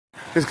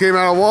This came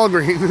out of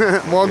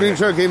Walgreens. Walgreens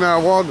truck came out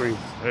of Walgreens.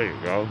 There you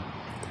go.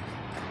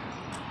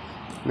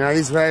 Now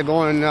he's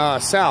going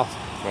south.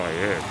 Oh,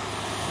 yeah.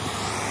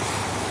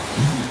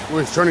 Well,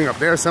 he's turning up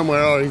there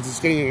somewhere, or he's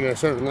just getting in a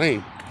certain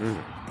lane.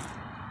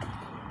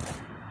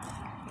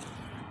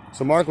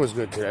 So Mark was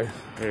good today.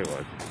 Hey,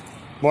 what?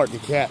 Mark the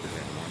cat.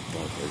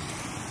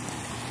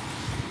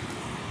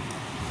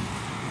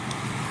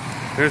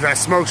 There's that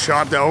smoke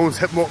shop that owns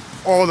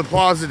all the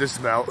plaza just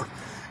about,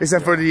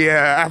 except for the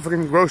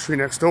African grocery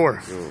next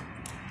door. True.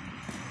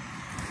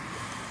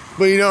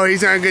 But you know,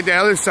 he's gonna get the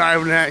other side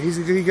of that.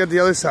 He got the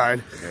other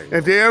side. Yeah,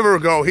 if they ever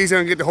go, he's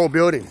gonna get the whole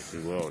building. He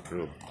will,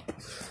 too.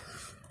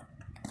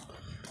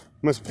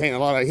 Must paint a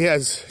lot of. He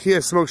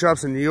has smoke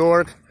shops in New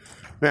York,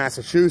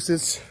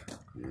 Massachusetts.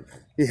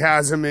 He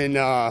has them in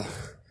a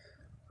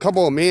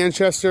couple in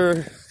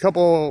Manchester,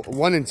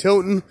 one in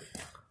Tilton,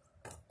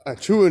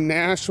 two in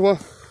Nashua,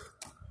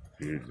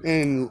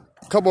 and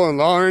a couple in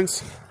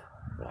Lawrence.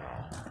 Wow.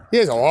 He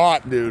has a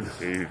lot, dude.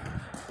 Dude.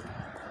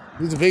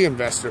 He's a big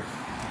investor.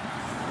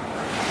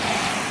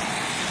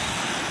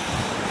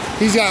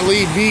 He's got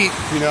lead beat,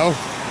 you know.